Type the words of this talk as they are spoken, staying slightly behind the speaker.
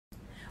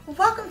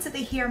Welcome to the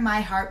Hear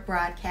My Heart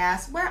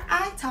broadcast, where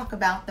I talk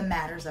about the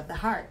matters of the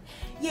heart.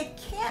 You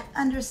can't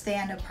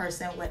understand a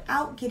person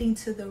without getting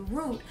to the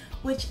root,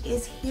 which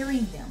is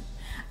hearing them.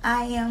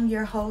 I am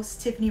your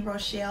host, Tiffany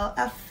Rochelle,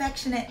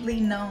 affectionately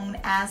known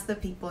as the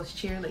People's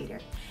Cheerleader.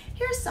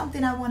 Here's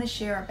something I want to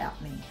share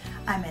about me.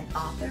 I'm an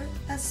author,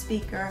 a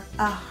speaker,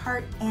 a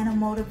heart and a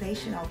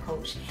motivational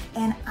coach,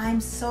 and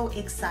I'm so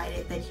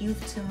excited that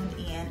you've tuned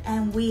in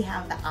and we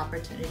have the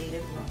opportunity to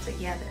grow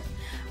together.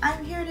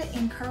 I'm here to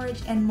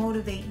encourage and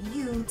motivate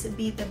you to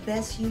be the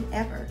best you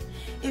ever.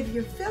 If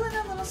you're feeling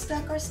a little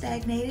stuck or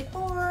stagnated,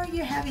 or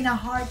you're having a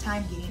hard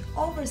time getting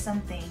over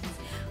some things,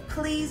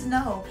 please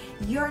know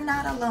you're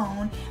not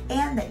alone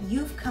and that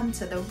you've come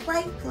to the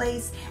right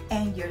place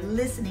and you're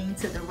listening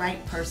to the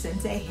right person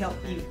to help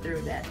you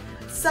through that.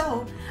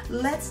 So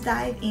let's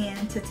dive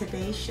into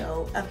today's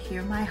show of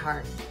Hear My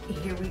Heart.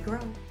 Here we grow.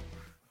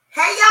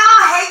 Hey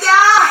y'all, hey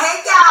y'all,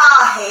 hey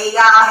y'all, hey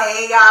y'all,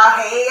 hey y'all,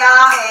 hey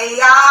y'all, hey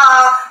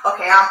y'all.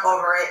 Okay, I'm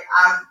over it.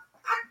 I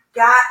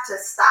got to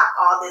stop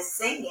all this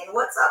singing.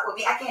 What's up with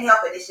me? I can't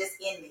help it. It's just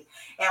in me.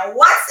 And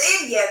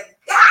what's in you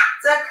got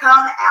to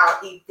come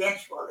out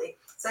eventually.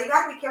 So you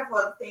got to be careful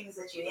of the things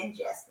that you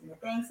ingest and the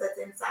things that's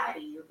inside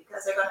of you,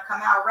 because they're going to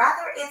come out.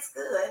 Rather it's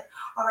good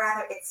or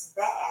rather it's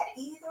bad.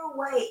 Either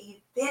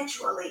way,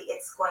 eventually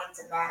it's going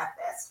to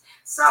manifest.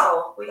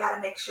 So we got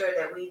to make sure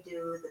that we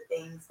do the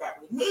things that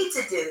we need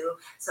to do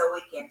so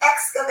we can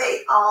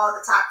excavate all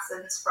the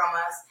toxins from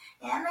us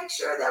and make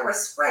sure that we're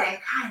spreading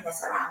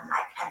kindness around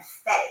like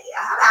confetti.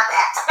 How about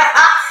that?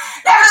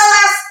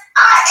 Nevertheless,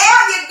 I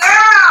am your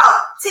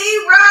girl,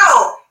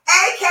 T-Row,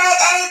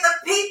 aka the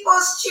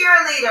People's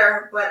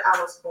Cheerleader, but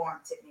I was born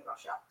Tiffany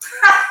Rochelle.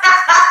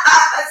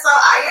 So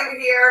I am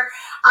here,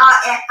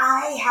 and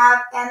I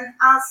have an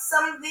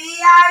awesome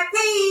VIP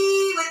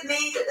with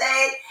me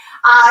today.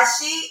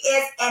 She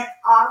is an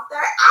author,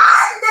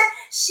 and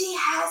she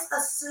has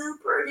a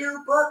super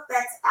new book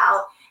that's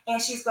out,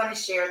 and she's going to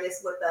share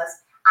this with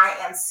us. I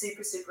am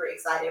super, super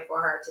excited for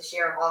her to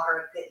share all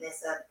her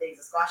goodness of things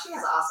that's going on. She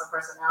has an awesome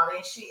personality,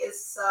 and she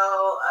is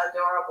so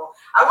adorable.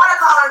 I want to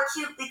call her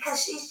cute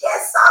because she's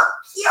just so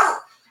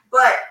cute.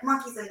 But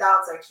monkeys and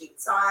dogs are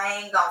cute, so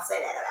I ain't going to say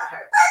that about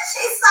her. But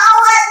she's so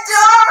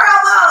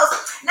adorable.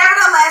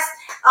 Nevertheless,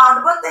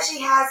 the book that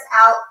she has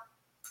out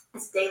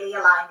is Daily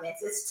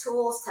Alignments. It's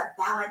tools to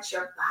balance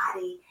your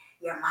body,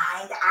 your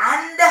mind,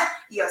 and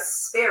your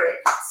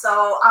spirit.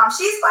 So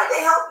she's going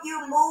to help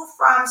you move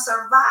from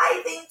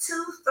surviving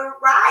to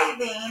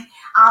thriving.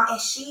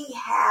 And she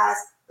has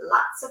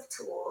lots of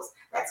tools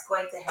that's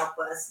going to help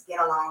us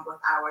get along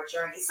with our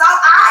journey. So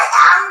I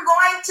am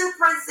going to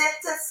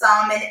present to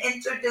some and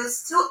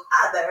introduce to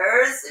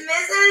others,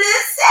 Miss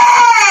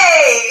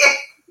Lucy.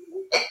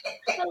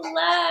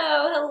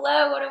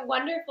 Hello. What a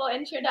wonderful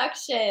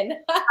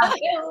introduction.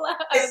 Hello.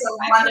 It's a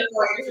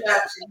wonderful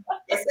introduction.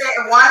 It's a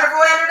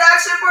wonderful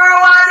introduction for a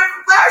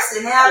wonderful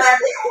person. Now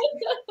that's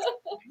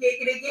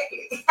giggity.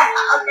 Okay,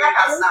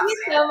 Thank you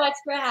so much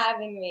for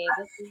having me.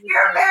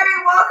 You're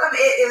very welcome.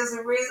 It is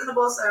a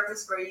reasonable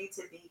service for you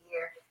to be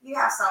here. You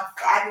have some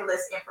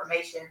fabulous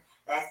information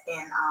that's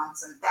in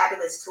some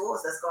fabulous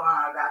tools that's going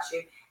on about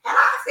you. And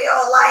I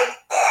feel like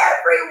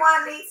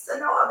everyone needs to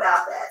know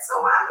about that. So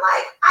I'm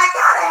like, I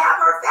gotta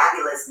have her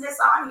fabulousness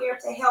on here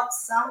to help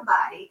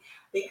somebody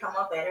become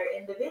a better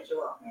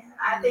individual. And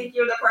I think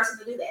you're the person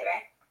to do that,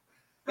 right?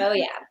 Oh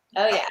yeah.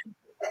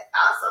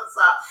 Awesome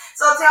stuff.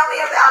 So tell me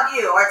about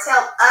you, or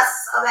tell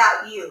us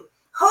about you.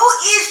 Who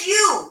is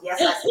you? Yes,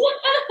 I see.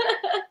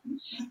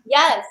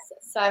 Yes.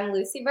 So I'm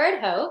Lucy Byrd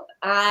Hope.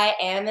 I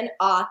am an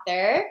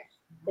author.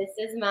 This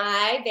is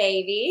my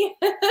baby.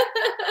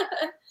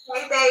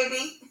 Hey,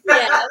 baby.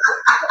 Yeah.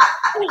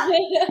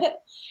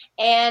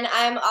 And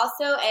I'm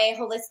also a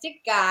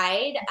holistic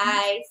guide.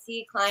 I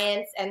see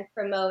clients and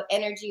promote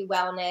energy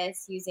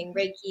wellness using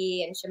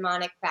Reiki and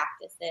shamanic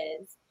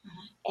practices.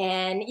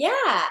 And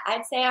yeah,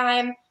 I'd say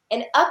I'm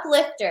an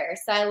uplifter.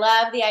 So I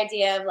love the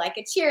idea of like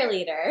a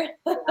cheerleader.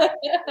 That's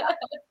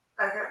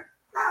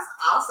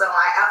awesome.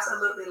 I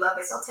absolutely love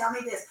it. So tell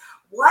me this.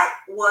 What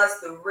was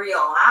the real,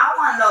 I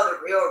want to know the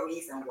real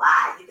reason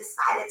why you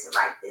decided to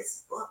write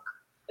this book?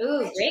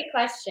 Ooh, great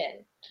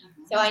question.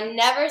 Mm-hmm. So I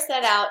never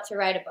set out to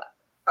write a book.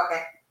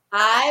 Okay.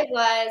 I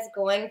was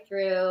going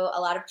through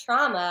a lot of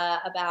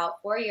trauma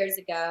about 4 years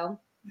ago.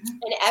 Mm-hmm.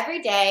 And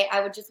every day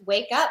I would just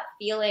wake up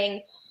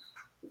feeling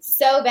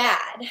so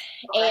bad.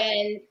 Okay.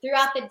 And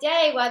throughout the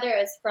day, whether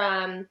it was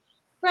from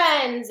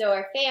friends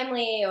or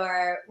family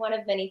or one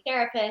of many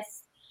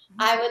therapists,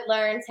 I would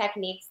learn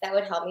techniques that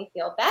would help me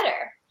feel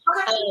better.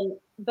 Okay.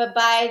 But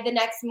by the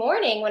next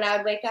morning when I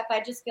would wake up,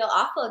 I'd just feel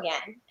awful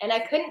again. And I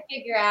couldn't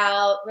figure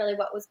out really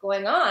what was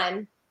going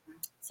on.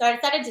 So I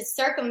decided to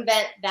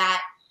circumvent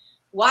that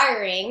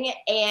wiring,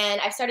 and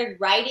I started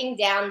writing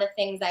down the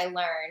things I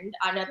learned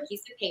on a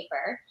piece of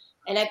paper,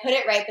 and I put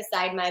it right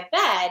beside my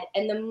bed.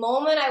 And the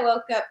moment I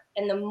woke up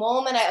and the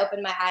moment I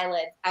opened my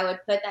eyelids, I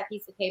would put that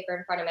piece of paper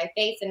in front of my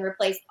face and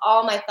replace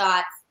all my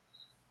thoughts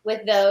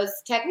with those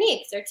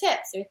techniques or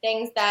tips or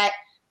things that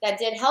that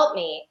did help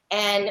me.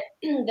 And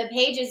the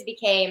pages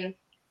became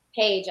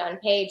page on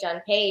page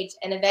on page.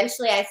 And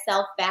eventually I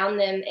self-bound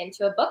them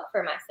into a book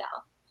for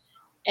myself.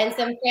 And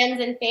some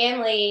friends and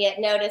family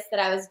noticed that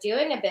I was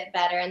doing a bit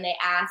better, and they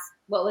asked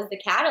what was the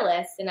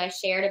catalyst. And I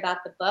shared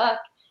about the book.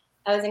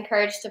 I was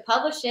encouraged to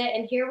publish it,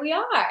 and here we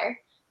are.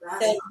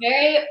 So it's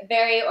very,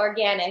 very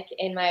organic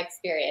in my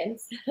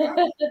experience. Well,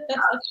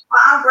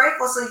 I'm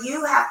grateful. So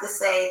you have to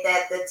say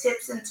that the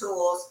tips and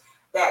tools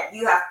that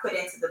you have put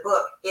into the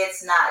book,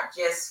 it's not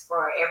just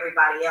for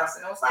everybody else.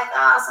 And it was like,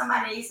 oh,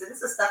 somebody needs to.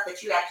 This is stuff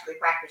that you actually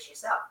practice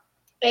yourself.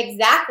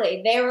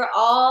 Exactly. They were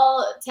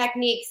all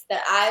techniques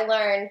that I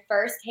learned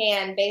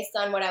firsthand based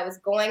on what I was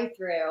going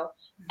through,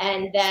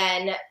 and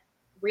then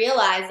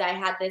realized I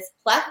had this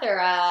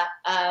plethora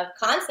of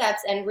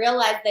concepts and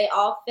realized they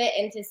all fit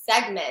into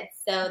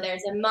segments. So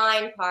there's a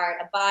mind part,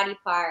 a body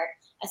part,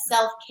 a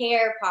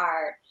self-care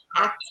part,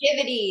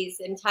 activities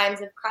in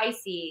times of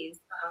crises,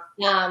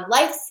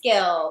 life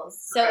skills.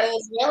 So it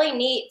was really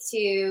neat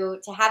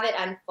to have it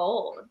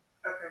unfold.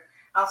 Okay.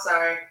 I'm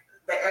sorry.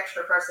 The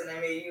extra person in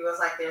me, you was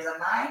like, there's a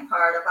mind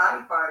part, a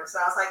body part. So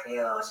I was like,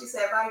 ew, she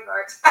said body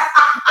parts.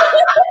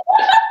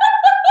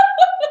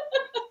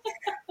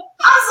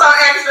 I'm so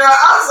extra.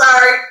 I'm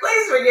sorry.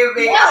 Please forgive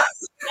me. No,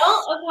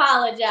 don't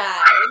apologize.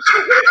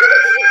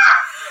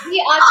 Be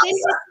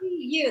authentically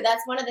you.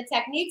 That's one of the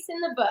techniques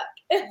in the book.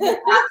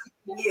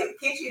 You,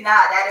 kid you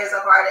not, that is a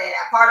part of it.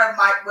 Part of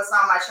my what's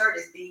on my shirt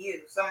is be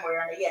you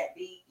somewhere under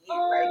be you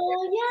right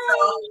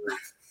there.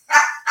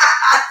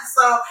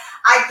 So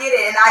I get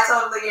it, and I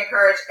totally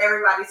encourage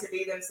everybody to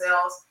be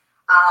themselves.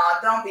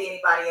 Don't be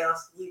anybody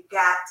else. You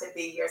got to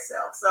be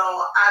yourself. So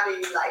I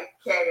be like,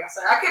 Carrie, I'm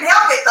sorry, I couldn't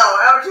help it though.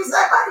 She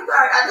said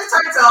bodyguard. I just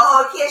turned into a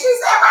whole kid. She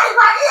said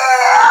bodyguard,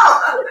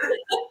 yeah.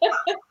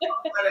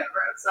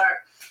 Whatever. I'm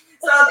sorry.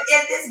 So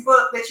in this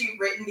book that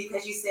you've written,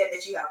 because you said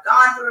that you have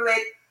gone through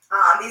it,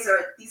 these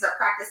are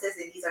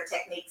practices and these are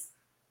techniques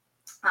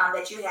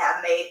that you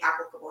have made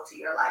applicable to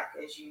your life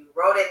because you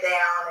wrote it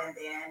down, and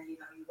then you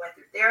went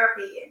through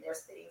therapy, and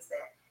there's things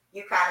that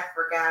you kind of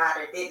forgot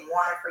or didn't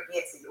want to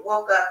forget, so you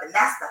woke up and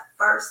that's the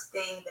first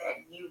thing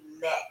that you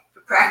met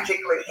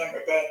practically in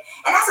the day.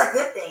 And that's a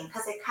good thing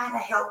because it kind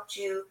of helped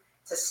you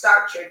to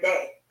start your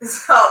day.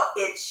 So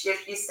it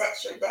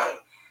sets your day.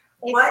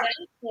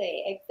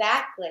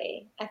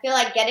 Exactly. I feel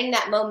like getting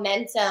that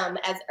momentum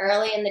as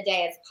early in the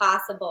day as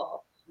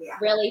possible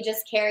really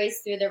just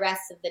carries through the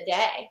rest of the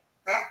day.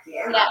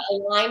 Yeah. And that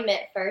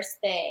alignment first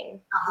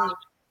thing.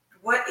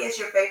 What is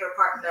your favorite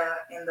part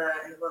in the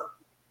book?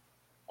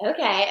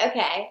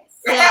 Okay.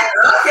 So, okay, I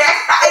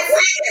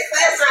see it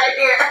says right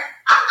here.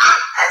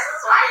 This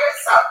is why you're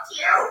so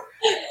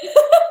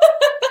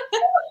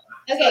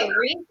cute. Okay,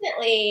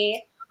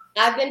 recently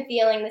I've been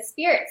feeling the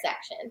spirit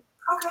section.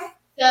 Okay.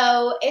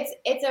 So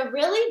it's a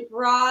really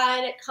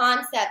broad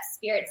concept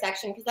spirit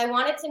section because I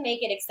wanted to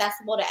make it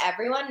accessible to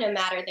everyone, no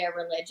matter their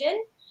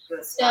religion.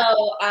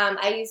 So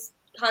I use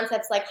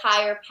concepts like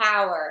higher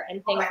power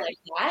and things like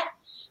that.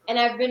 And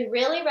I've been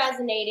really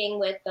resonating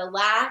with the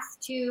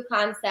last two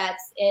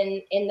concepts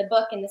in the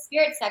book in the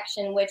spirit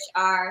section, which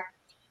are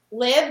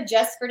live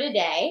just for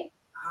today,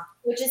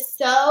 which is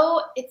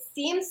it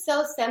seems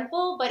so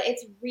simple, but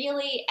it's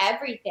really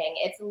everything.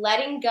 It's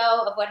letting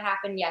go of what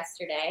happened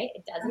yesterday.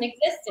 It doesn't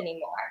exist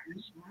anymore.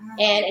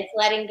 And it's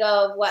letting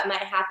go of what might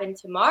happen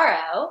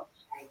tomorrow.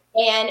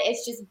 And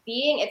it's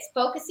it's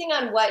focusing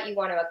on what you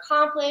want to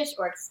accomplish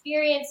or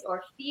experience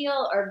or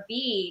feel or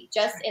be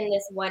just in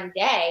this one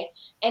day.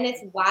 And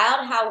it's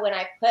wild how when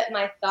I put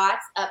my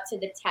thoughts up to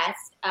the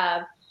test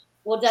of,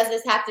 well, does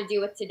this have to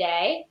do with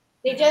today?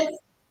 They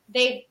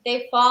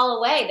fall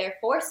away. They're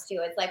forced to.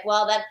 It's like,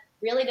 well, that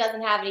really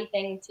doesn't have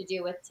anything to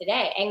do with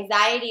today.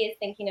 Anxiety is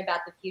thinking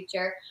about the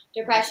future.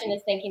 Depression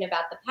is thinking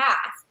about the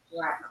past.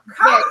 Right.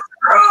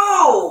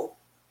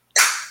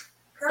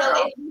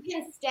 So if you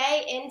can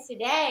stay in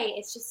today,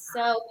 it's just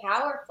so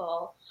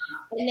powerful.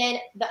 And then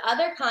the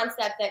other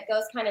concept that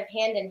goes kind of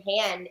hand in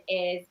hand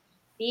is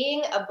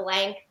being a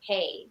blank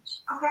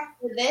page. Okay.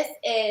 So this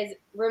is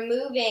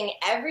removing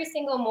every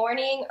single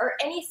morning or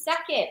any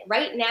second.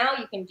 Right now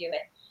you can do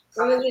it.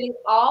 Removing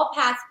all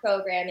past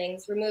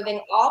programmings, removing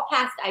all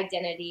past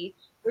identity,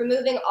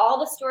 removing all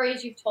the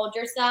stories you've told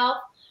yourself,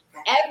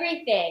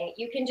 everything.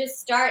 You can just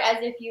start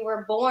as if you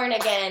were born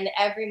again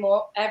every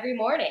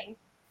morning.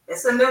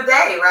 It's a new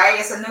day, right?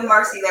 It's a new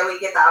mercy that we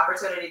get the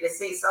opportunity to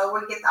see. So we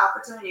get the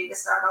opportunity to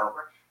start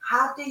over.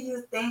 How do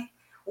you think,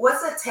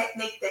 what's a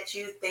technique that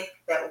you think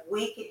that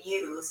we could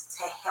use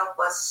to help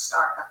us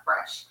start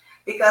afresh?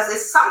 Because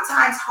it's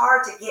sometimes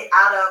hard to get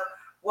out of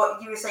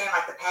what you were saying,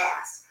 like the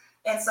past.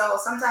 And so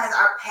sometimes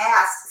our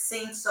past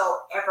seems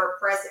so ever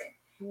present.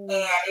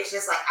 And it's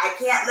just like, I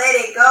can't let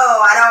it go.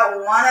 I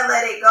don't want to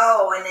let it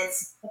go. And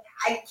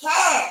I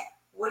can't.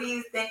 What do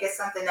you think is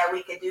something that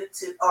we could do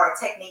or a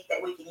technique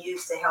that we can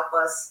use to help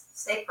us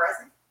stay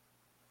present?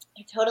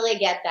 I totally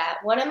get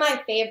that. One of my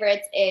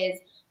favorites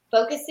is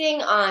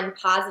focusing on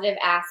positive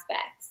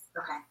aspects.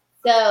 Okay.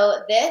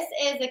 So this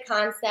is a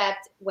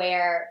concept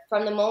where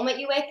from the moment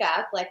you wake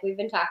up, like we've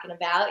been talking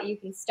about, you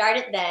can start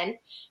it then.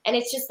 And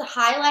it's just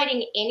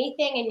highlighting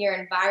anything in your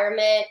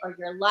environment or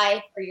your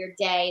life or your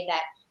day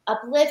that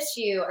uplifts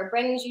you or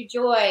brings you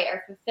joy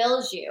or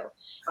fulfills you.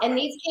 And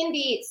these can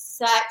be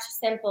such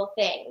simple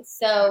things.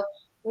 So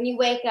when you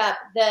wake up,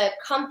 the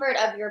comfort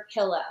of your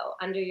pillow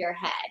under your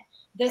head,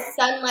 the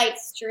sunlight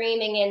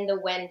streaming in the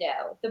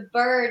window, the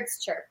birds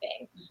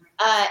chirping.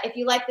 If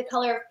you like the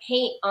color of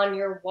paint on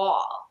your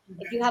wall,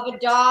 if you have a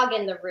dog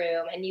in the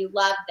room and you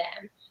love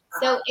them.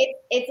 So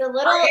it's a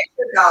little. I hate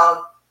the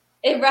dog.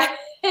 Right.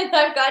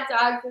 I've got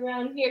dogs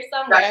around here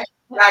somewhere.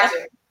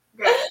 Gotcha.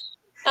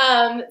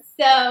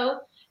 So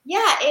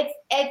yeah,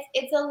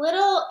 it's a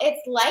little,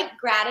 it's like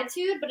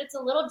gratitude, but it's a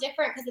little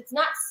different because it's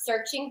not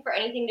searching for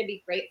anything to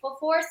be grateful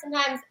for.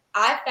 Sometimes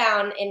I've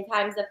found in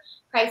times of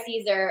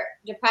crises or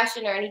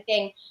depression or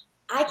anything,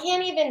 I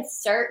can't even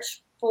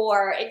search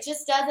for, it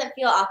just doesn't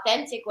feel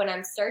authentic when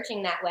I'm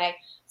searching that way.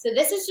 So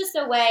this is just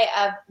a way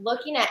of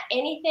looking at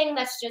anything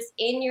that's just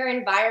in your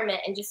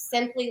environment and just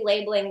simply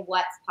labeling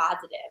what's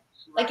positive.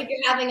 Like if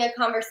you're having a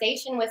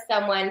conversation with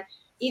someone,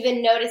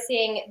 even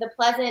noticing the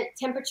pleasant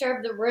temperature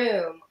of the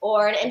room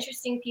or an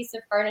interesting piece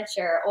of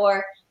furniture,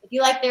 or if you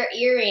like their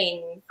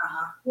earrings,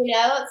 you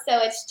know,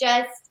 so it's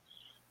just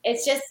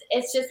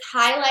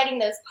highlighting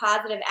those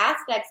positive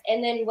aspects.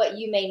 And then what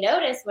you may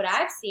notice, what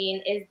I've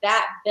seen, is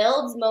that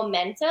builds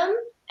momentum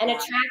and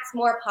attracts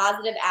more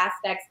positive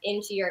aspects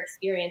into your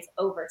experience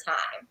over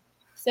time.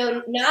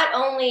 So not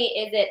only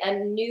is it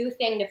a new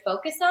thing to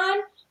focus on,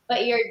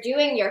 but you're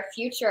doing your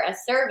future a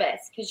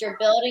service because you're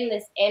building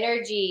this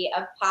energy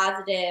of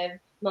positive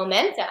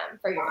momentum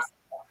for yourself.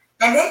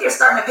 And then you're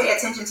starting to pay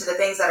attention to the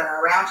things that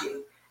are around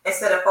you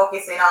instead of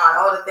focusing on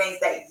all the things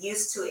that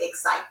used to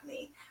excite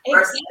me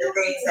versus the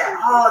things that,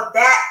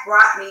 that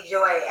brought me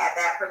joy at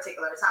that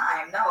particular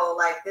time. No,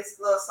 like this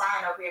little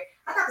sign over here.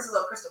 I got this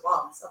little crystal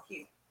ball. It's so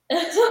cute. I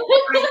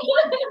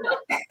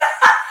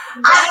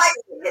like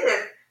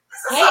it.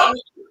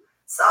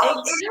 So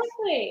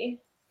exactly.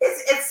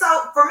 It's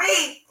so, for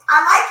me, I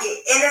like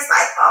it. And it's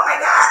like, oh my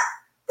God,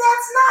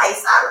 that's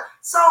nice.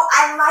 So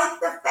I like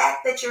the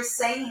fact that you're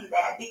saying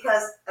that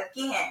because,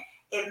 again,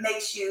 it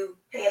makes you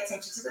pay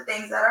attention to the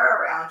things that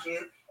are around you.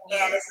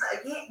 And it's,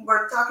 again,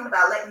 we're talking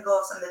about letting go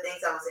of some of the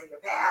things that was in your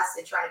past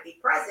and trying to be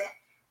present.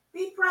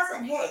 Be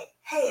present.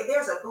 Hey,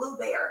 there's a blue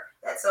bear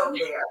that's over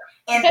there.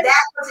 And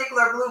that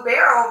particular blue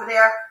bear over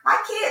there, my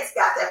kids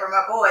got that for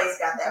my boys,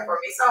 got that for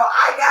me. So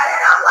I got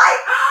it. I'm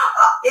like,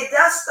 it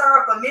does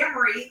stir up a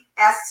memory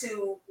as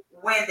to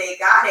when they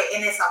got it.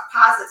 And it's a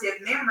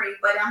positive memory,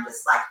 but I'm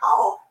just like,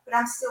 but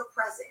I'm still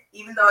present.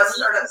 Even though it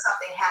stirred up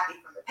something happy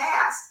from the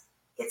past,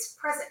 it's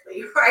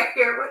presently right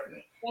here with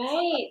me.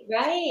 Right.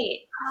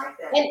 I like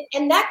that.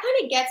 And that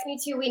kind of gets me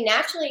to, we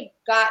naturally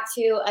got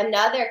to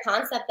another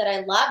concept that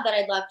I'd love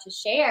to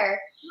share.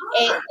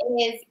 It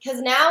is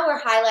because now we're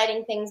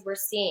highlighting things we're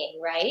seeing,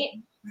 right?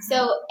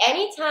 So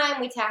anytime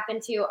we tap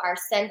into our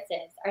sense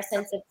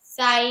of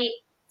sight,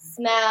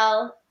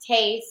 smell,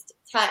 taste,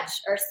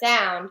 touch, or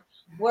sound,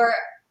 we're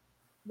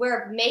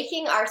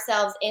making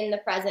ourselves in the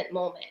present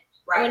moment.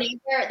 Right.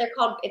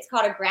 It's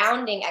called a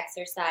grounding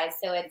exercise.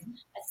 So it's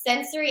a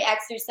sensory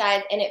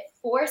exercise, and it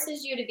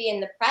forces you to be in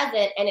the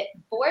present, and it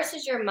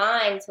forces your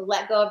mind to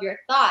let go of your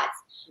thoughts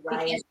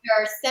because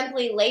you're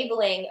simply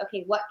labeling,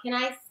 okay, what can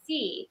I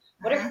see?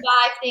 What are 5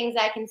 things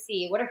I can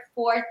see? What are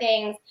 4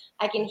 things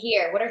I can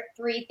hear? What are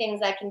 3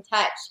 things I can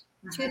touch?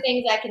 2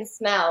 things I can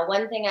smell?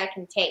 1 thing I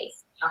can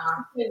taste?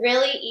 It's a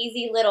really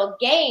easy little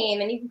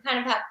game, and you can kind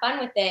of have fun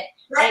with it.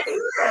 That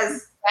it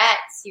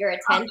directs your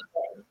attention,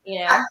 you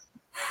know?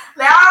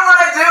 Now I want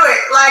to do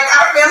it. Like,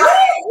 I feel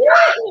like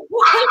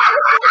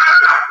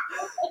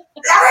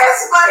that is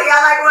funny.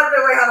 I want to do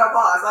it. Wait, hold on,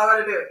 pause. I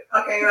want to do it.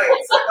 Okay, wait.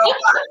 So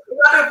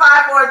we're going to do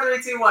 5, 4,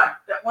 3, 2, 1.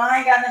 Well, I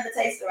ain't got nothing to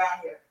taste around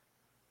here.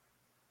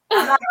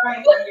 I'm not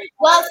running from you.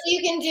 Well, so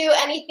you can do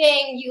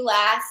anything you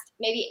last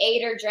maybe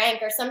ate or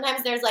drank, or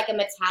sometimes there's like a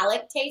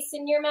metallic taste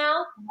in your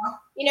mouth.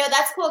 You know,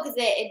 that's cool because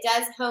it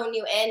does hone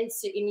you in, and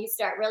you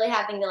start really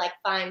having to like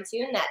fine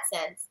tune that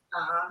sense.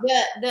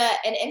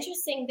 An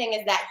interesting thing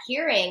is that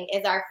hearing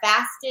is our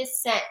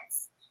fastest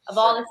sense of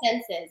all the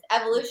senses.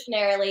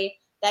 Evolutionarily,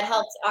 that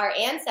helps our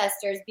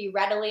ancestors be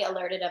readily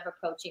alerted of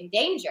approaching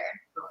danger.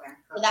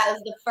 So that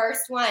was the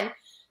first one.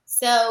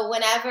 So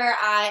whenever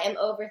I am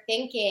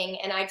overthinking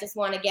and I just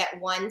want to get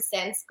one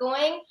sense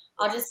going,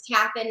 I'll just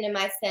tap into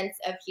my sense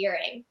of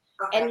hearing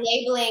and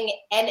labeling.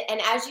 And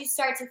as you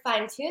start to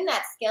fine tune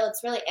that skill,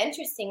 it's really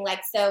interesting.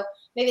 Like, so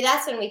maybe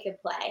that's when we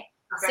could play.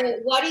 So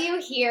what do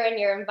you hear in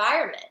your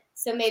environment?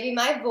 So maybe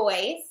my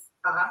voice.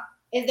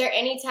 Is there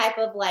any type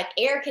of like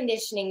air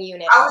conditioning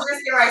unit? I was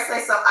just going to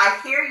say, so I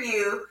hear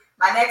you.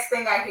 My next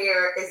thing I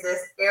hear is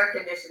this air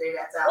conditioning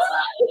that's outside.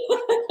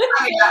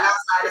 I mean, not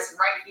outside, it's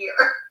right here.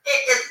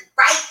 It is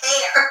right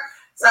there.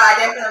 So I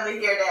definitely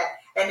hear that.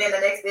 And then the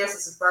next, there's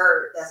this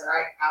bird that's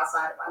right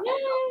outside of my window.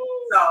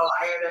 So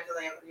I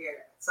definitely able to hear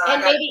that. So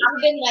and maybe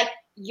even like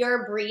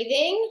your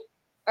breathing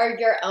or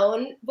your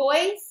own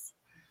voice.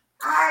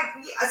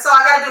 So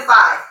I got to do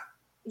 5.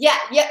 Yeah.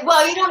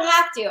 Well, you don't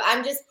have to.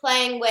 I'm just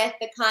playing with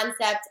the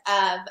concept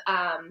of,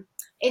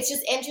 it's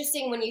just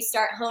interesting when you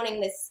start honing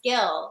this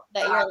skill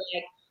that you're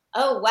like,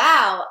 oh,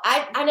 wow,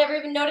 I never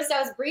even noticed I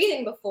was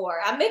breathing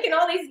before. I'm making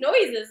all these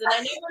noises and I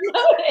never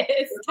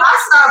noticed. If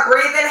I start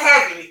breathing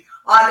heavy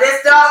on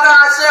this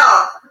doggone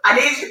show, I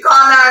need you to call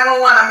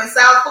 911. I'm in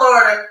South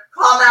Florida.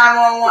 Call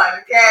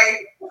 911,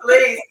 okay?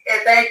 Please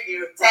and thank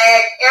you.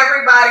 Tag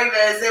everybody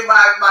that is in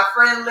my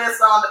friend list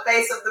on the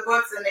face of the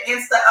books and the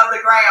Insta of the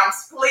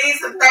grams.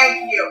 Please and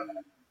thank you.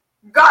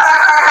 Go to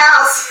her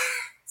house.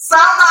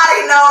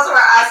 Somebody knows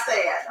where I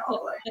stand.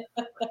 Oh,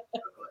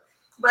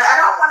 but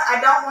I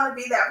don't want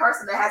to be that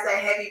person that has that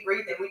heavy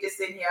breathing. We just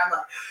sitting here. I'm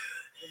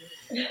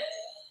like.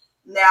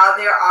 Now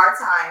there are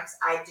times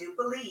I do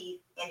believe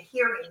in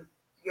hearing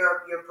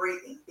your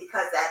breathing,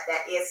 because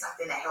that is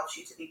something that helps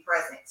you to be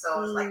present.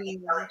 So it's like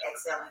inhaling,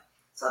 exhaling.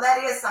 So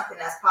that is something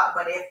that's pop.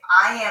 But if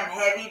I am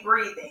heavy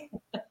breathing,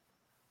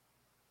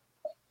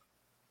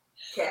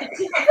 okay.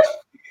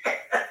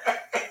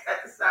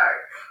 Sorry.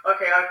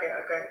 Okay. I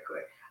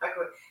quit.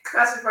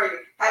 Question for you: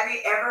 have you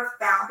ever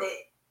found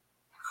it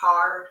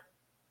hard,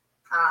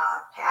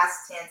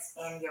 past tense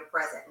and your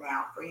present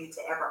now, for you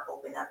to ever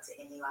open up to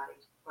anybody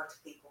or to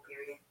people?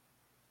 Period.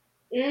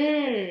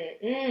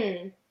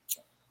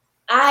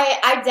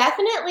 I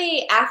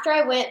definitely, after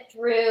I went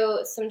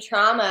through some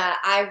trauma,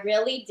 I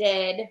really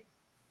did.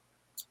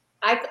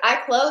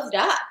 I closed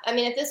up. I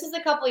mean, if this was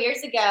a couple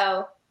years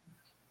ago,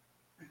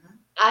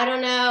 I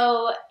don't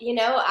know,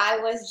 I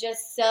was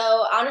just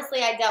so,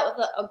 honestly, I dealt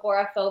with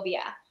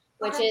agoraphobia,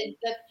 which is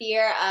the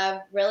fear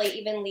of really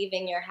even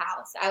leaving your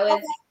house.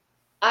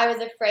 I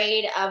was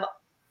afraid of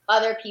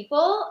other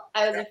people.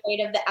 I was afraid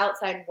of the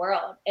outside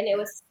world. And it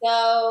was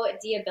so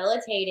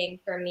debilitating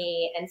for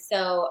me and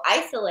so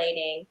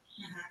isolating.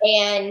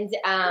 And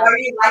were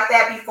you like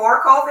that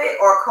before COVID,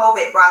 or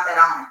COVID brought that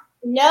on?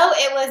 No,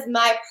 it was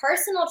my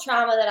personal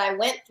trauma that I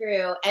went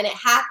through, and it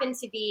happened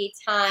to be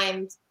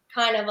timed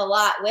kind of a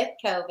lot with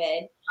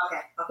COVID.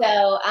 Okay.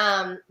 So,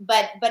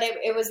 but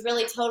it was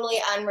really totally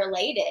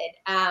unrelated.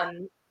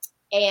 And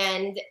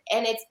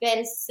it's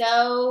been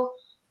so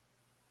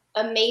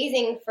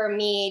amazing for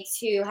me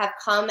to have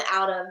come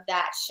out of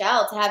that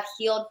shell, to have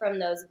healed from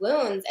those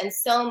wounds, and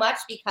so much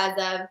because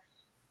of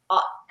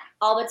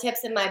all the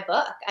tips in my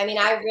book. I mean,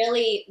 I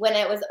really, when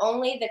it was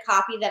only the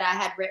copy that I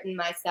had written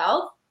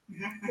myself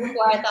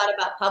before I thought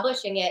about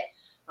publishing it,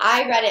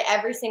 I read it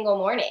every single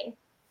morning.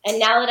 And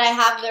now that I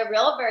have the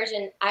real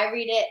version, I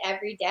read it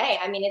every day.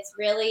 I mean, it's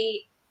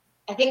really,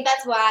 I think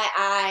that's why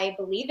I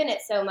believe in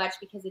it so much,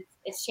 because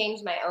it's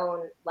changed my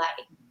own life.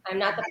 I'm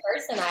not the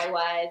person I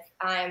was.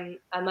 I'm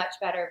a much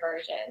better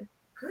version.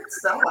 Good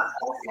stuff.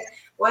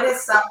 What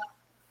is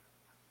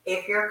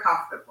if you're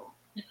comfortable,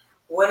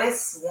 what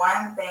is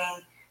one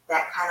thing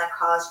that kind of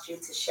caused you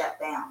to shut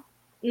down?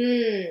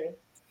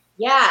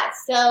 Yeah,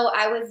 so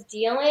I was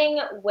dealing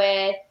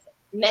with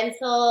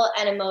mental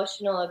and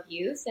emotional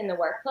abuse in the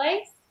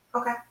workplace.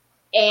 Okay.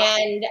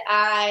 And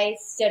I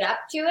stood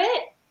up to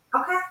it.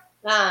 Okay.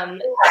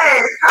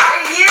 Hey,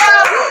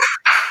 you!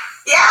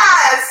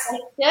 Yes! I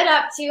stood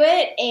up to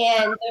it,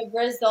 and the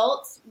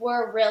results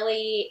were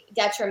really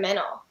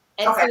detrimental.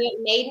 And so it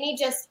made me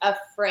just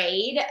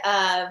afraid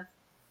of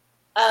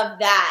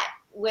that.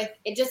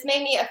 It just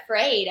made me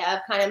afraid of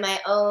kind of my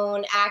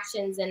own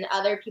actions and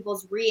other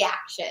people's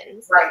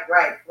reactions.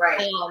 Right.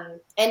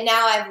 And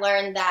now I've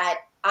learned that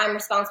I'm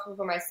responsible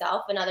for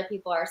myself and other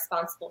people are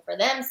responsible for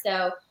them.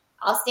 So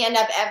I'll stand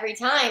up every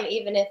time,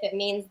 even if it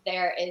means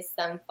there is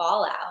some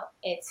fallout.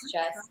 It's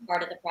just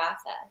part of the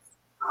process.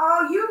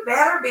 Oh, you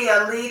better be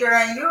a leader.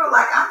 And you were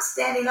like, I'm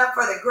standing up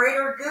for the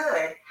greater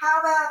good. How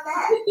about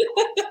that?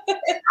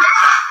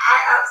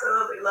 I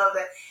absolutely love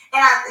that.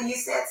 And you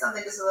said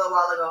something just a little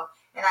while ago,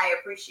 and I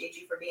appreciate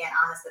you for being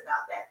honest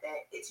about that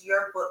it's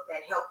your book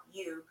that helped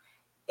you,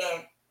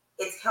 and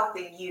it's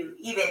helping you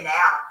even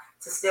now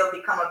to still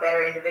become a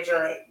better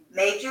individual. It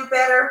made you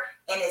better,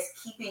 and it's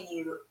keeping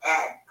you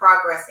at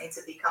progressing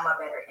to become a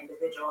better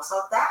individual.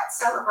 So that's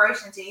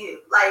celebration to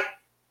you. Like,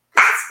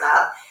 good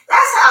stuff.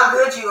 That's how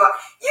good you are.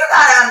 You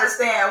gotta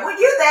understand, when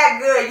you're that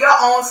good, your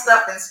own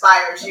stuff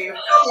inspires you.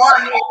 Come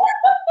on.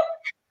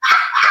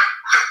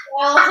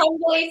 I'll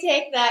humbly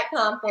take that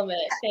compliment.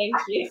 Thank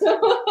you. That's a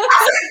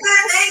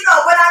good thing,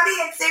 though. But I'm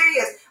being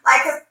serious.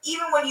 Like, cause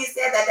even when you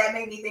said that, that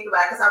made me think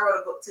about it. Because I wrote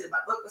a book too.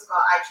 My book was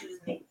called "I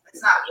Choose Me." It's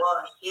not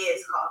was,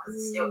 is called,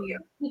 because it's still here.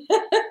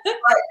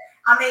 But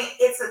I mean,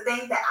 it's a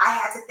thing that I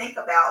had to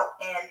think about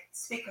and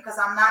speak, because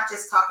I'm not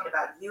just talking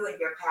about you and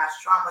your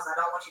past traumas. I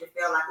don't want you to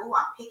feel like, oh,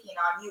 I'm picking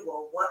on you,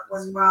 or what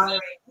was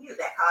bothering you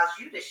that caused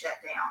you to shut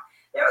down.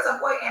 There was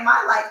a point in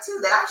my life too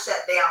that I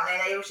shut down,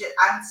 and it was just,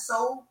 I'm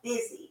so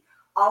busy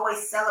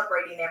always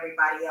celebrating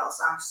everybody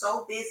else. I'm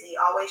so busy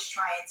always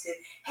trying to,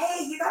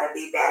 hey, you got to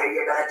be better.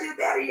 You're going to do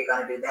better. You're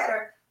going to do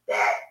better.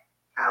 That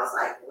I was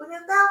like, what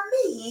about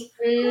me?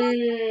 What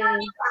about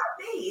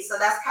me? So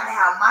that's kind of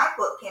how my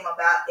book came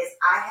about, is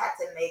I had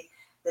to make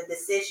the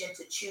decision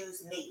to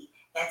choose me.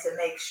 and to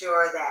make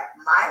sure that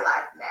my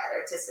life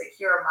mattered, to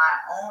secure my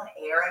own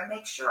air and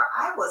make sure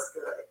I was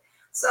good.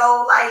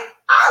 So, like,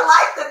 I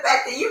like the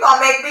fact that you're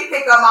going to make me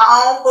pick up my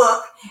own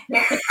book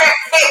and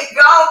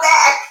go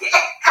back.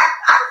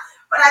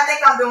 But I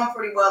think I'm doing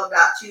pretty well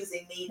about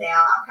choosing me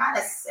now. I'm kind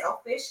of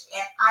selfish,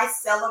 and I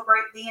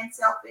celebrate being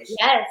selfish.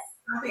 Yes.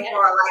 Some people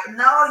are like,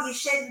 no, you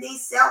shouldn't be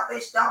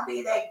selfish. Don't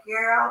be that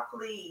girl,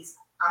 please.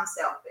 I'm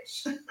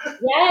selfish.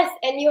 Yes,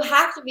 and you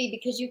have to be,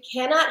 because you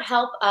cannot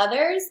help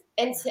others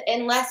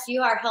unless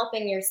you are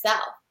helping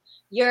yourself.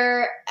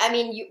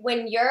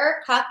 When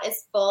your cup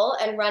is full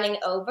and running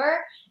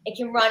over, it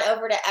can run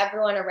over to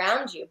everyone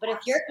around you. But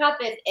if your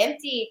cup is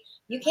empty,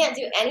 you can't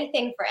do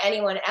anything for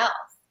anyone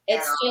else.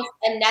 It's just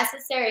a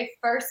necessary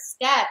first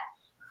step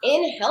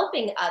in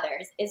helping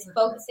others is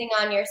focusing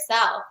on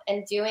yourself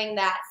and doing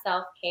that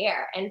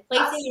self-care and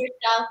placing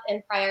yourself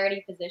in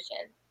priority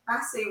position. I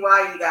see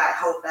why you got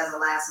Hope as a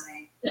last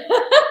name.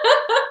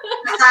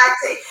 I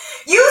see.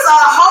 You's a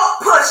hope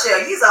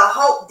pusher. You's a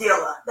hope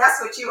dealer. That's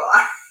what you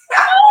are.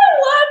 I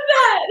love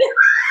that.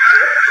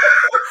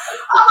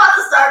 I'm about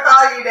to start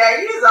calling you that.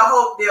 You's a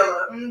hope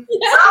dealer.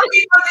 Some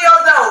people deal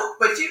dope,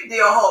 but you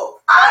deal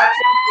hope. Oh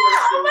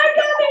my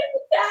God, that's the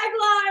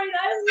tagline. I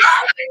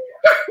love it.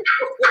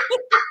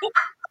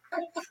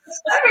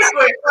 Let me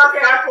quit.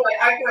 Okay, I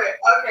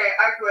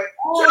quit.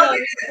 Tell me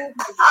this.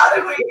 How do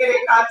we get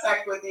in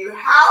contact with you?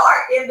 How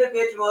are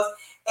individuals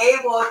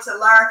able to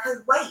learn?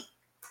 Because wait,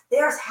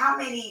 there's how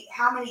many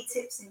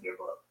tips in your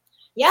book?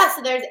 Yeah,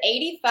 so there's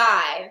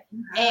 85,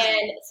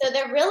 and so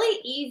they're really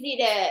easy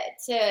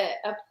to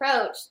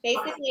approach.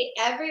 Basically,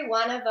 every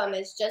one of them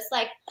is just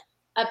like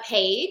a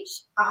page.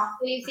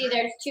 So you see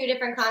there's two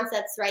different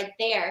concepts right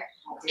there.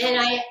 And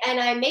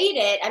I made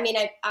it. I mean,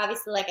 I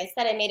obviously, like I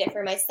said, I made it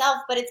for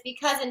myself, but it's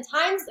because in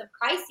times of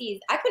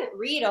crises, I couldn't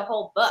read a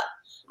whole book.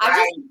 I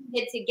just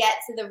needed to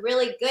get to the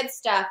really good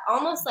stuff,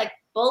 almost like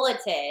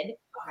bulleted.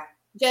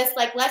 Just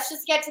like, let's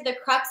just get to the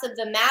crux of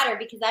the matter,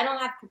 because I don't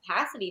have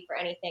capacity for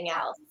anything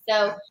else.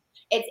 So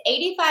it's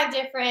 85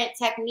 different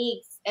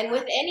techniques. And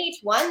within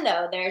each one,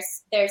 though,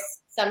 there's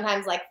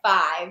sometimes like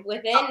 5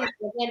 within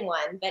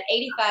one, but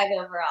 85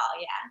 overall.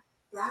 Yeah.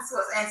 That's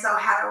what. And so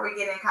how do we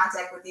get in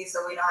contact with you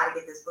so we know how to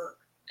get this book?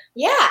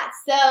 Yeah,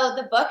 so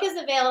the book is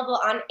available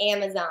on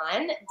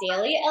Amazon,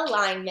 Daily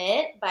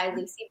Alignment by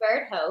Lucy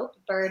Byrd Hope,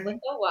 Byrd with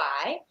a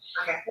Y.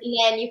 Okay. And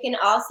then you can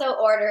also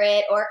order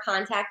it or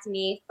contact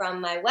me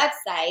from my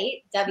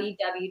website,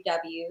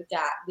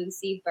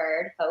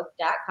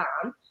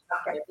 www.lucybirdhope.com,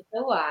 Byrd with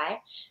a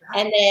Y.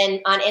 And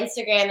then on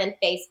Instagram and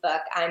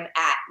Facebook, I'm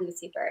at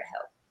Lucy Byrd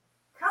Hope.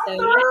 Come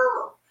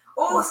through.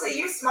 Oh, so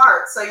you're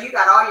smart. So you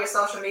got all your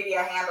social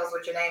media handles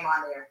with your name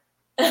on there.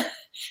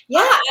 Yeah,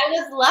 I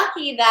was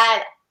lucky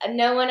that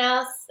no one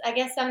else, I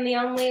guess I'm the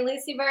only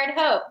Lucy Byrd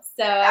Hope.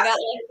 So I got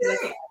lucky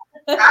with it.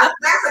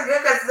 That's a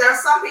good, because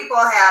there's some people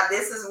have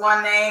this is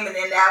one name and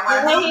then that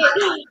one. Right.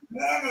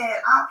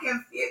 Minute, I'm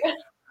confused.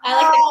 I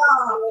like the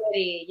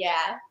community,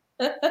 yeah.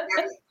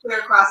 Clear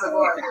across the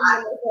board.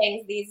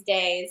 Things these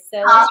days,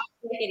 so let's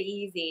make it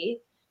easy.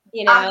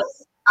 You know,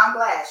 I'm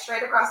glad,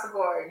 straight across the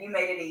board, you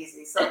made it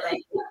easy. So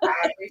thank you. I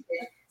appreciate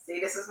it. See,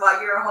 this is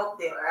why you're a hope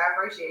dealer. I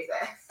appreciate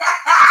that.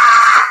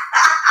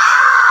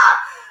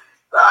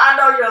 So I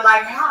know you're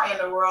like, how in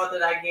the world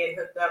did I get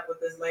hooked up with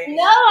this lady?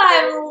 No,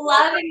 I'm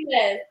loving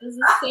this. This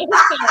is so fun.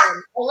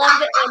 I love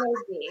the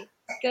energy.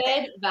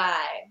 Good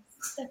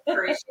vibes.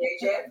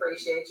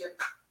 Appreciate you.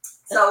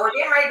 So we're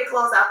getting ready to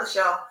close out the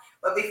show.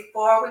 But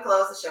before we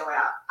close the show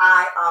out,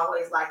 I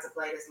always like to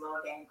play this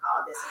little game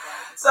called This or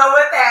That. So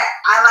with that,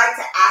 I like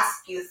to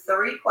ask you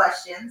 3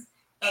 questions.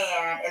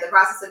 And in the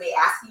process of me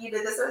asking you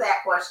this or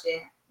that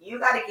question, you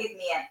got to give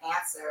me an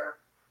answer,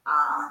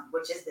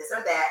 which is this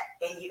or that,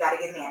 and you got to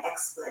give me an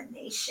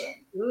explanation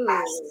as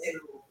to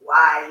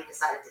why you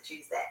decided to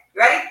choose that.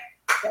 You ready?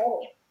 Ready.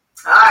 All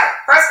right.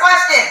 First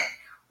question.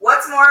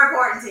 What's more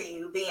important to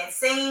you, being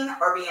seen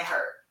or being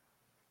heard?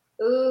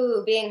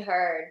 Ooh, being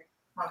heard.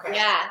 Okay.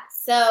 Yeah.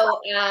 So,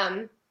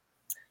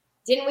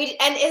 didn't we?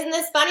 And isn't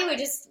this funny? We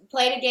just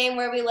played a game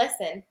where we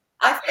listen.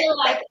 I feel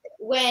like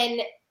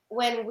when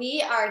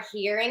we are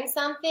hearing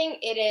something,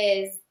 it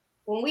is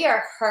when we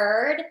are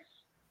heard,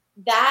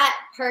 that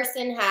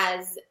person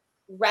has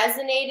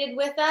resonated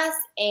with us,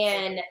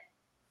 and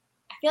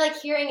I feel like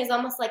hearing is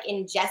almost like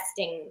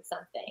ingesting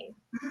something.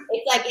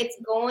 It's like it's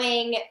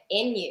going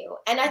in you.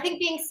 And I think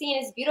being seen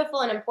is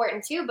beautiful and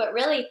important too, but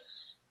really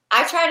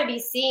I try to be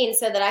seen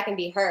so that I can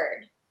be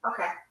heard.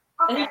 Okay.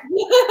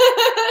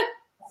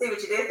 See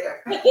what you did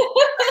there. And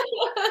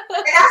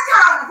that's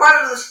kind of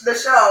part of the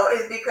show,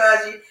 is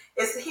because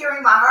it's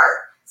hearing my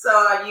heart.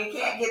 So you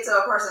can't get to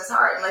a person's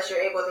heart unless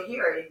you're able to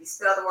hear it. If you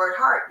spell the word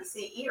heart, you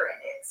see ear in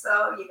it.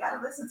 So you got to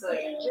listen to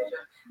it.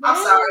 I'm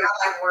sorry,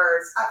 I like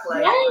words. I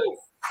play.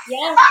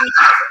 Yes,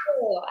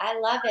 I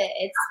love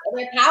it.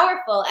 They're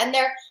powerful, and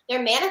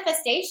they're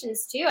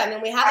manifestations too. I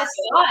mean, we have a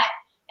thought,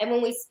 and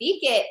when we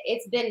speak it,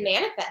 it's been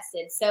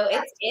manifested. So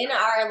it's in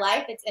our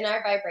life, it's in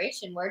our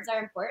vibration. Words are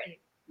important.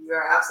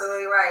 You're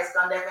absolutely right. It's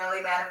gonna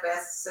definitely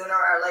manifest sooner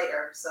or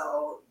later.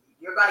 So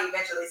you're going to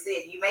eventually see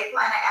it. You may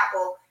plant an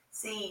apple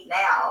seed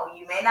now.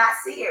 You may not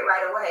see it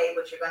right away,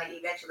 but you're going to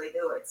eventually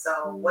do it.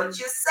 So what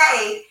you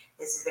say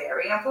is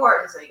very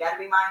important. So you got to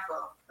be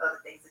mindful of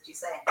the things that you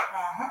say.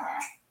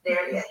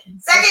 There it is.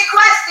 Second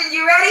question.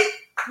 You ready?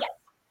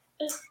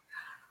 Yes.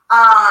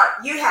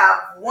 You have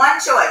one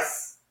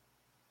choice: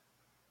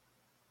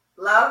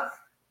 love,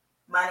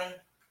 money,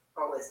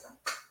 or wisdom.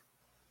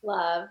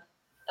 Love.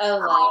 Oh,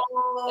 love.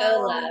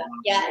 Oh, love.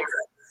 Yes.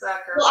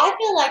 Sucker. Well, I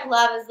feel like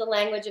love is the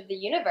language of the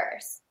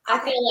universe. I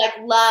feel like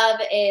love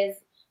is,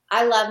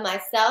 I love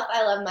myself.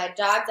 I love my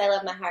dogs. I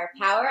love my higher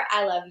power.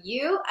 I love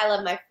you. I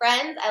love my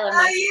friends. I love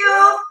my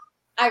you.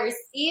 I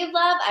receive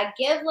love. I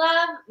give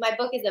love. My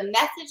book is a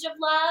message of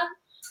love.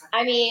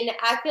 I mean,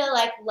 I feel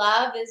like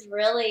love is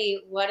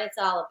really what it's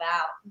all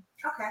about.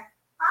 Okay.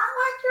 I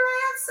like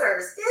your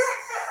answers.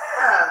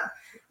 Yeah.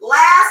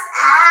 Last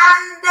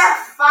and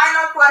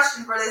final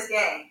question for this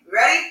game. You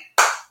ready?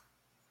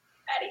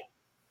 Ready.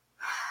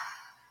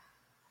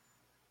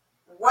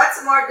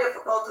 What's more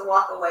difficult to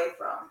walk away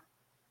from?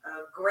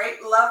 A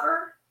great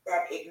lover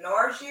that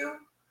ignores you,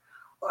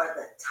 or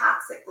the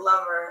toxic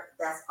lover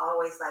that's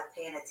always like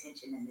paying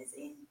attention and is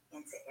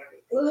into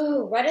everything?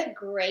 Ooh, what a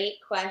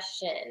great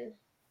question.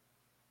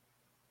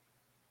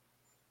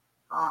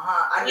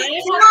 I just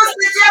use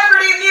the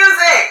Jeopardy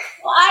music.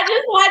 Well, I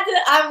just had to,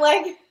 I'm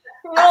like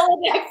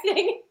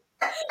Rolodexing,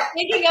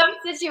 thinking of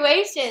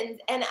situations.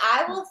 And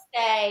I will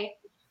say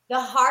the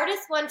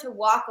hardest one to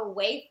walk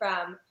away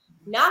from,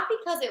 not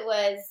because it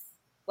was,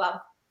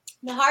 well,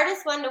 the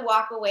hardest one to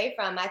walk away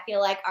from, I feel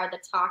like, are the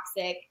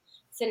toxic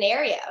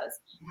scenarios,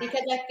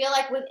 because I feel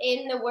like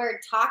within the word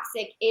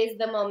toxic is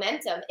the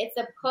momentum. It's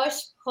a push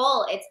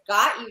pull. It's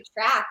got you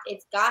trapped.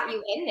 It's got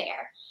you in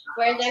there.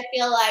 Whereas I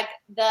feel like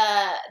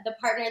the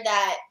partner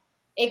that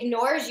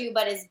ignores you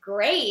but is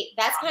great,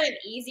 that's kind of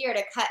easier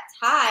to cut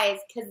ties,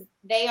 because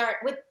they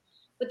aren't with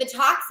the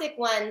toxic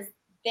ones.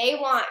 They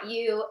want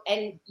you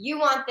and you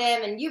want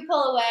them, and you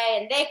pull away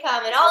and they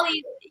come, and all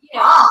these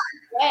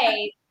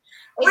ways.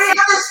 We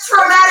have this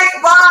traumatic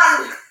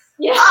bond.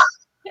 Yeah.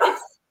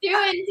 It's too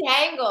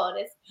entangled.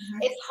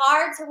 It's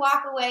hard to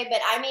walk away,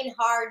 but I mean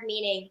hard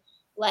meaning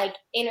like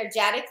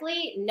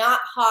energetically,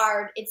 not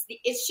hard. It's the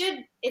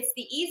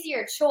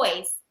easier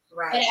choice.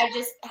 Right. But I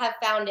just have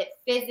found it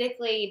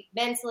physically,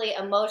 mentally,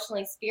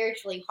 emotionally,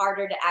 spiritually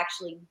harder to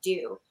actually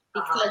do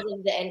because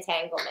of the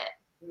entanglement.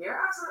 You're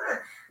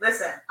absolutely.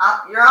 Listen,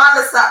 you're on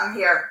to something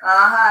here.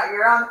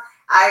 You're on.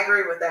 I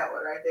agree with that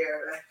one right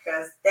there,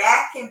 because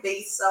that can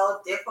be so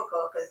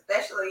difficult,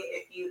 especially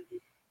if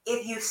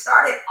you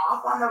started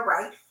off on the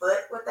right foot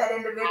with that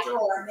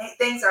individual and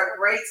things are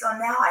great. So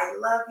now I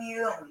love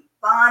you and we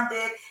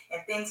bonded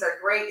and things are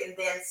great. And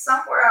then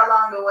somewhere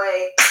along the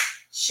way,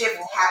 shift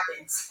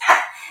happens.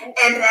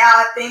 And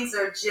now things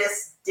are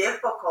just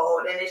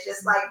difficult. And it's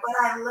just like, but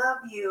I love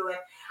you and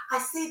I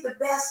see the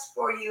best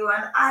for you.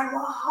 And I'm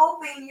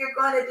hoping you're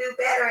going to do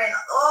better. And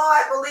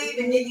I believe.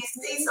 And then you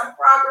see some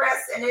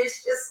progress and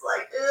it's just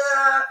like,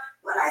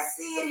 but I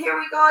see it. Here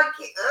we go.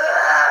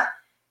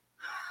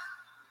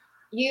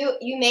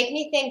 You make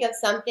me think of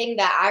something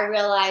that I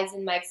realize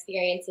in my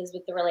experiences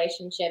with the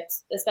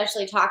relationships,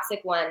 especially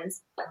toxic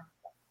ones.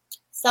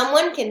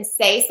 Someone can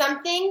say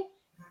something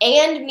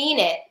and mean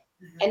it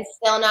and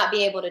still not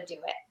be able to do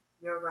it.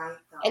 You're right,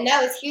 though. And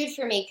that was huge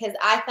for me, because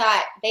I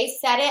thought, they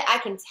said it, I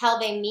can tell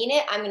they mean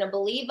it, I'm going to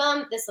believe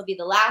them, this will be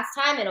the last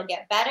time, it'll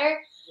get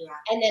better. Yeah.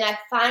 And then I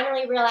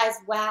finally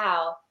realized,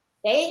 wow,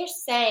 they're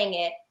saying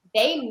it,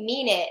 they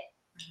mean it,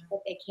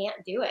 but they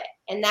can't do it.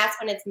 And that's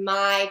when it's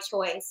my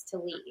choice to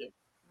leave.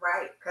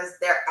 Right, because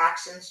their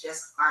actions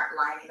just aren't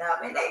lining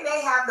up. And they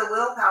may have the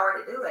willpower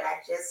to do it.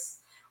 I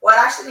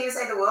shouldn't even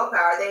say the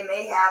willpower. They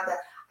may have the,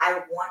 I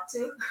want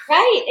to.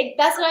 Right,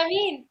 that's what I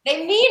mean.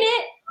 They mean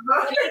it,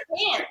 but they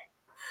can't.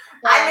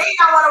 So, I may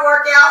not want to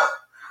work out.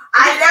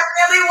 I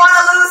definitely want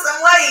to lose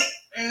some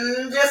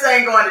weight. Just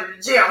ain't going to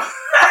the gym.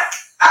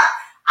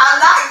 I'm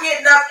not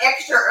getting up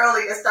extra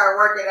early to start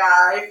working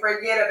out.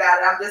 Forget about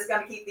it. I'm just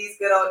going to keep these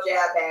good old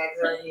jab bags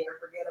right here.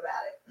 Forget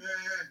about it.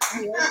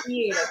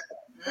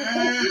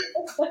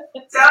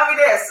 Tell me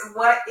this.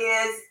 What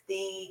is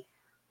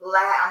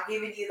I'm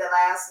giving you the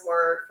last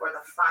word for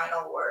the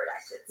final word, I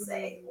should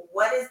say.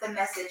 What is the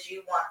message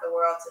you want the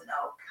world to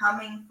know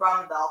coming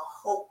from the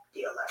hope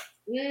dealer?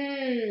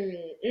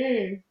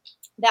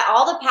 That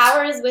all the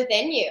power is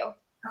within you.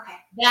 Okay.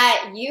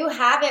 That you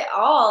have it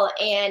all,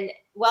 and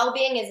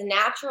well-being is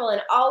natural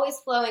and always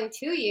flowing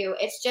to you.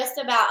 It's just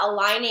about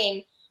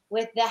aligning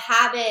with the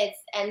habits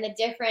and the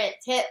different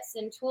tips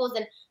and tools,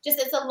 and just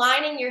it's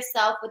aligning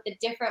yourself with the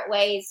different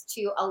ways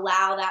to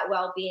allow that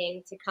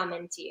well-being to come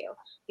into you.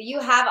 But you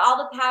have all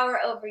the power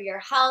over your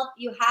health.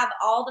 You have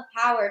all the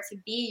power to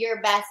be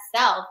your best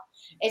self.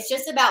 It's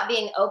just about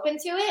being open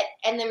to it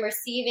and then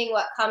receiving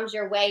what comes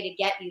your way to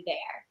get you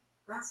there.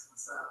 That's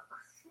what's up.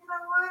 You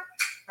know what?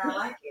 I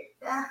like it.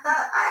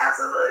 I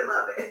absolutely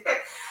love it.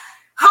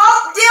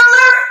 Hope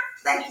dealer,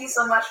 thank you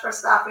so much for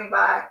stopping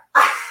by.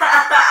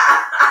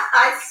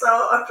 I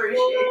so appreciate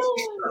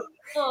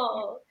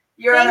you.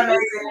 You're an Thank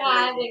amazing you for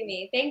having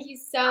me. Thank you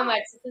so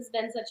much. This has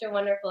been such a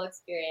wonderful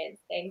experience.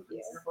 Thank you.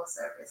 Reasonable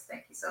service.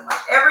 Thank you so much.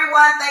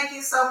 Everyone, thank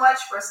you so much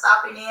for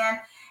stopping in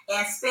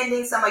and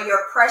spending some of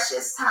your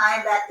precious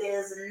time that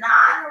is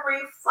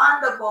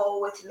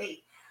non-refundable with me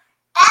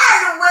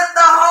and with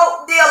the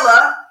Hope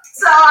Dealer.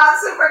 So I'm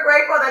super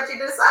grateful that you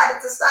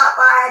decided to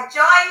stop by.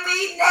 Join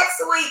me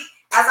next week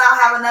as I'll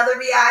have another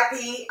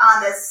VIP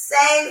on the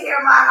same Hear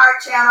My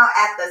Heart channel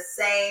at the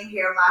same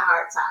Hear My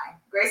Heart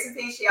time. Grace and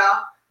peace,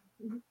 y'all.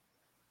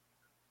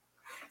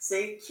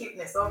 See,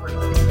 cuteness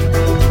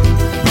overload.